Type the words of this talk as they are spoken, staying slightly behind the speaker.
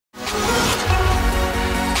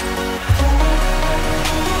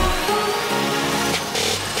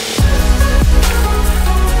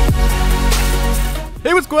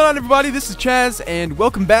going on, everybody? This is Chaz, and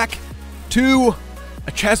welcome back to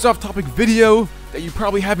a ChazOfftopic video that you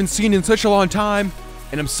probably haven't seen in such a long time,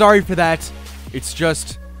 and I'm sorry for that. It's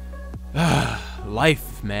just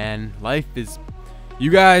life, man. Life is, you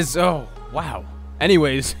guys, oh wow.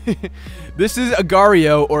 Anyways, this is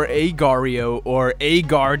Agario or Agar.io,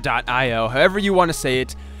 however you want to say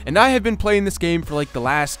it, and I have been playing this game for like the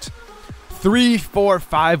last 3, 4,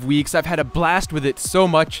 5 weeks. I've had a blast with it so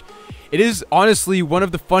much. It is honestly one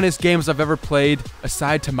of the funnest games I've ever played,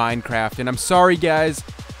 aside to Minecraft, and I'm sorry guys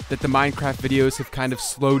that the Minecraft videos have kind of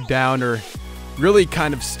slowed down or really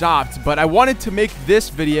kind of stopped, but I wanted to make this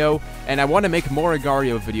video, and I want to make more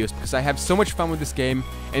Agario videos because I have so much fun with this game,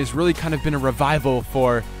 and it's really kind of been a revival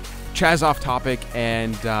for ChazOfftopic,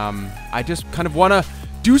 and I just kind of want to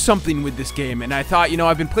do something with this game, and I thought, you know,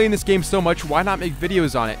 I've been playing this game so much, why not make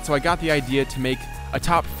videos on it? So I got the idea to make a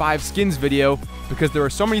top 5 skins video because there are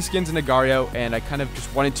so many skins in Agario, and I kind of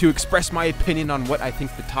just wanted to express my opinion on what I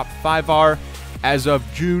think the top 5 are as of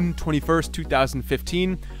June 21st,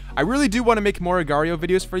 2015. I really do want to make more Agario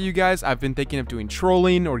videos for you guys. I've been thinking of doing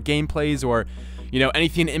trolling or gameplays or, you know,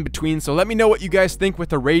 anything in between. So let me know what you guys think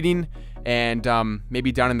with a rating, and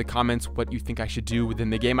maybe down in the comments what you think I should do within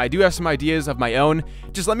the game. I do have some ideas of my own.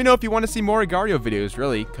 Just let me know if you want to see more Agario videos,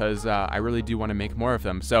 really, because I really do want to make more of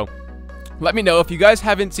them. So let me know if you guys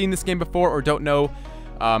haven't seen this game before or don't know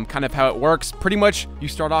kind of how it works. Pretty much, you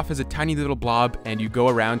start off as a tiny little blob, and you go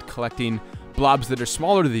around collecting blobs that are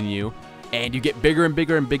smaller than you, and you get bigger and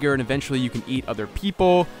bigger and bigger, and eventually you can eat other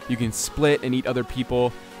people, you can split and eat other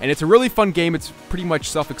people, and it's a really fun game. It's pretty much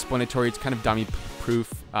self-explanatory. It's kind of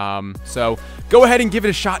dummy-proof, so go ahead and give it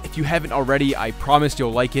a shot if you haven't already. I promise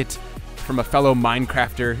you'll like it, from a fellow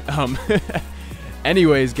Minecrafter.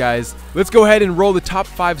 Anyways, guys, let's go ahead and roll the top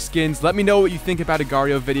 5 skins. Let me know what you think about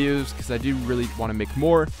Agario videos, because I do really want to make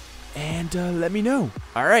more, and let me know.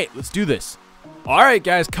 Alright, let's do this. Alright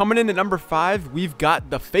guys, coming in at number 5, we've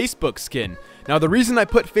got the Facebook skin. Now the reason I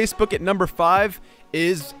put Facebook at number 5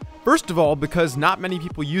 is, first of all, because not many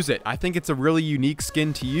people use it. I think it's a really unique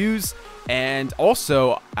skin to use, and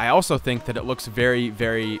also, I also think that it looks very,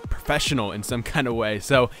 very professional in some kind of way.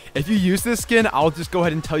 So if you use this skin, I'll just go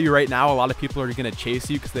ahead and tell you right now, a lot of people are going to chase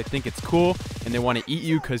you because they think it's cool, and they want to eat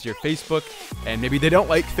you because you're Facebook, and maybe they don't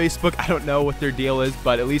like Facebook. I don't know what their deal is,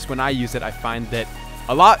 but at least when I use it, I find that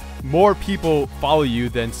a lot more people follow you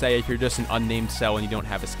than, say, if you're just an unnamed cell and you don't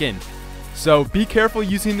have a skin. So be careful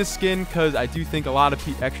using this skin, because I do think a lot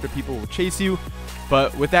of extra people will chase you.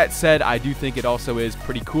 But with that said, I do think it also is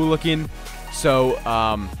pretty cool looking. So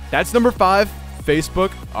that's number 5,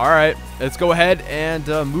 Facebook. Alright, let's go ahead and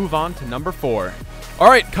move on to number 4.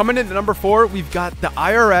 Alright, coming in at number 4, we've got the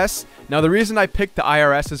IRS. Now the reason I picked the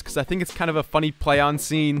IRS is because I think it's kind of a funny play on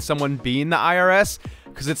seeing someone being the IRS.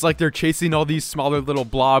 Because it's like they're chasing all these smaller little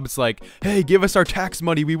blobs like, hey, give us our tax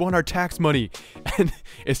money, we want our tax money. And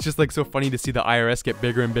it's just like so funny to see the IRS get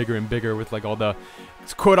bigger and bigger and bigger with like all the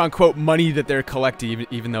quote-unquote money that they're collecting,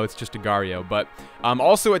 even though it's just Agario. But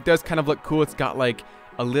also it does kind of look cool. It's got like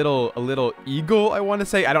a little eagle, I want to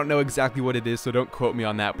say. I don't know exactly what it is, so don't quote me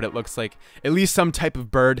on that, but it looks like at least some type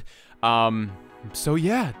of bird. So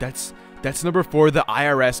yeah, that's number 4, the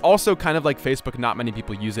IRS. Also kind of like Facebook, not many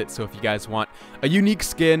people use it, so if you guys want a unique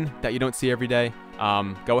skin that you don't see every day,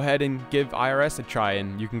 go ahead and give IRS a try,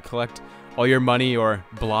 and you can collect all your money, or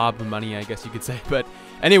blob money, I guess you could say. But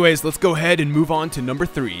anyways, let's go ahead and move on to number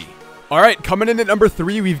 3. Alright, coming in at number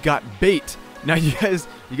 3, we've got bait. Now you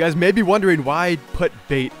guys may be wondering why I put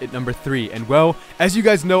bait at number 3, and well, as you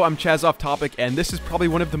guys know, I'm ChazOfftopic, and this is probably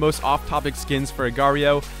one of the most off-topic skins for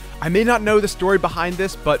Agario. I may not know the story behind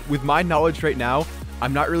this, but with my knowledge right now,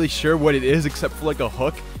 I'm not really sure what it is except for like a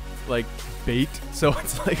hook, like bait. So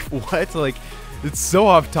it's like, what? Like, it's so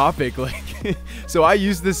off topic. Like, so I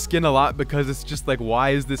use this skin a lot because it's just like,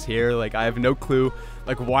 why is this here? Like, I have no clue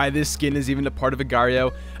like why this skin is even a part of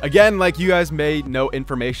Agario. Again, like, you guys may know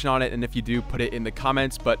information on it, and if you do, put it in the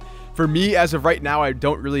comments. But for me, as of right now, I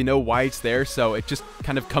don't really know why it's there, so it just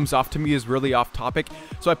kind of comes off to me as really off topic.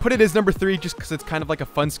 So I put it as number 3 just because it's kind of like a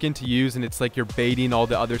fun skin to use, and it's like you're baiting all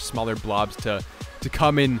the other smaller blobs to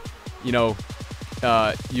come in, you know,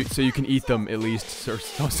 so you can eat them at least, or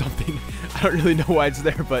something. I don't really know why it's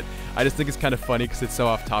there, but I just think it's kind of funny because it's so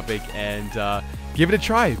off topic. And give it a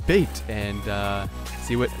try, bait, and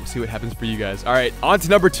see what happens for you guys. All right, on to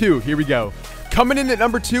number 2. Here we go. Coming in at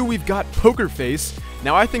number 2, we've got Poker Face.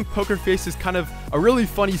 Now I think Poker Face is kind of a really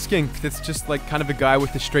funny skin because it's just like kind of a guy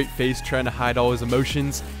with a straight face trying to hide all his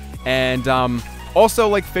emotions. And also,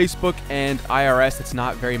 like Facebook and IRS, it's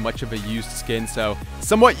not very much of a used skin, so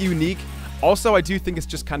somewhat unique. Also, I do think it's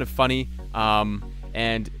just kind of funny.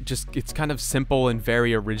 and just it's kind of simple and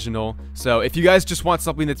very original. So if you guys just want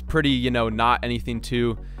something that's pretty, you know, not anything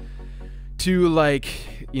too like,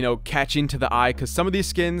 you know, catching to the eye, because some of these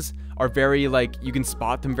skins are very, like, you can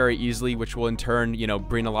spot them very easily, which will in turn, you know,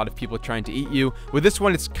 bring a lot of people trying to eat you. With this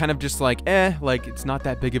one, it's kind of just like, like, it's not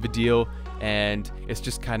that big of a deal, and it's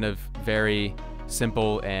just kind of very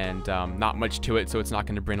simple and not much to it, so it's not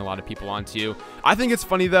going to bring a lot of people onto you. I think it's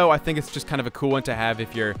funny though. I think it's just kind of a cool one to have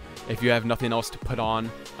if you have nothing else to put on.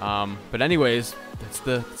 But anyways, that's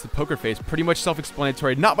the poker face. Pretty much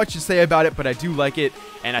self-explanatory. Not much to say about it, but I do like it,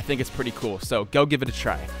 and I think it's pretty cool. So go give it a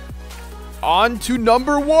try. On to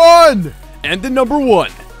number 1, and the number 1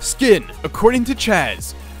 skin, according to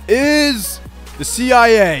Chaz, is the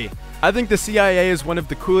CIA. I think the CIA is one of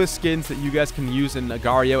the coolest skins that you guys can use in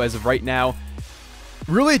Agario as of right now.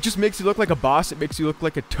 Really, it just makes you look like a boss. It makes you look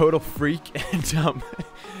like a total freak, and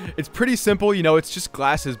it's pretty simple, you know. It's just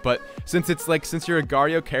glasses, but since your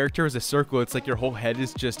Agario character is a circle, it's like your whole head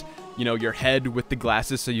is just, you know, your head with the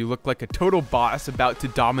glasses, so you look like a total boss about to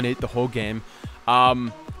dominate the whole game.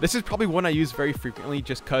 This is probably one I use very frequently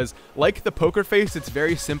just because, like the poker face, it's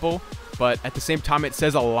very simple, but at the same time, it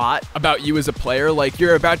says a lot about you as a player. Like,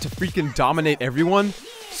 you're about to freaking dominate everyone.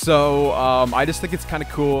 So, I just think it's kind of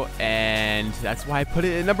cool, and that's why I put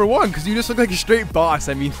it at number 1, because you just look like a straight boss.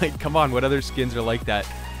 I mean, like, come on, what other skins are like that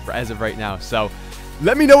as of right now? So,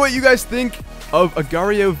 let me know what you guys think of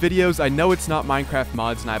Agario videos. I know it's not Minecraft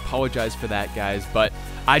mods, and I apologize for that, guys, but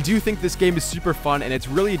I do think this game is super fun, and it's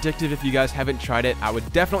really addictive. If you guys haven't tried it, I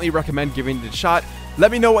would definitely recommend giving it a shot. Let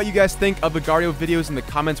me know what you guys think of Agario videos in the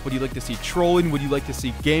comments. Would you like to see trolling? Would you like to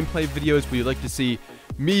see gameplay videos? Would you like to see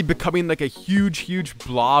me becoming like a huge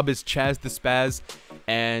blob as Chaz the Spaz?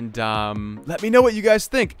 And let me know what you guys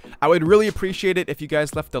think. I would really appreciate it if you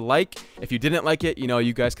guys left a like. If you didn't like it, you know,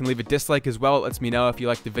 you guys can leave a dislike as well. It lets me know if you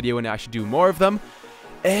liked the video and I should do more of them.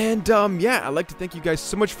 And yeah, I'd like to thank you guys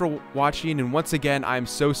so much for watching, and once again, I'm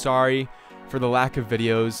so sorry for the lack of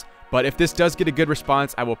videos, but if this does get a good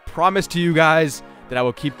response, I will promise to you guys that I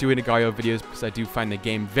will keep doing Agario videos, because I do find the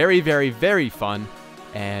game very fun.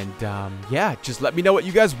 And yeah, just let me know what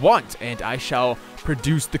you guys want, and I shall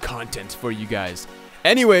produce the content for you guys.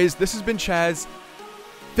 Anyways, this has been Chaz.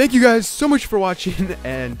 Thank you guys so much for watching,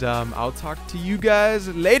 and I'll talk to you guys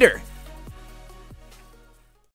later.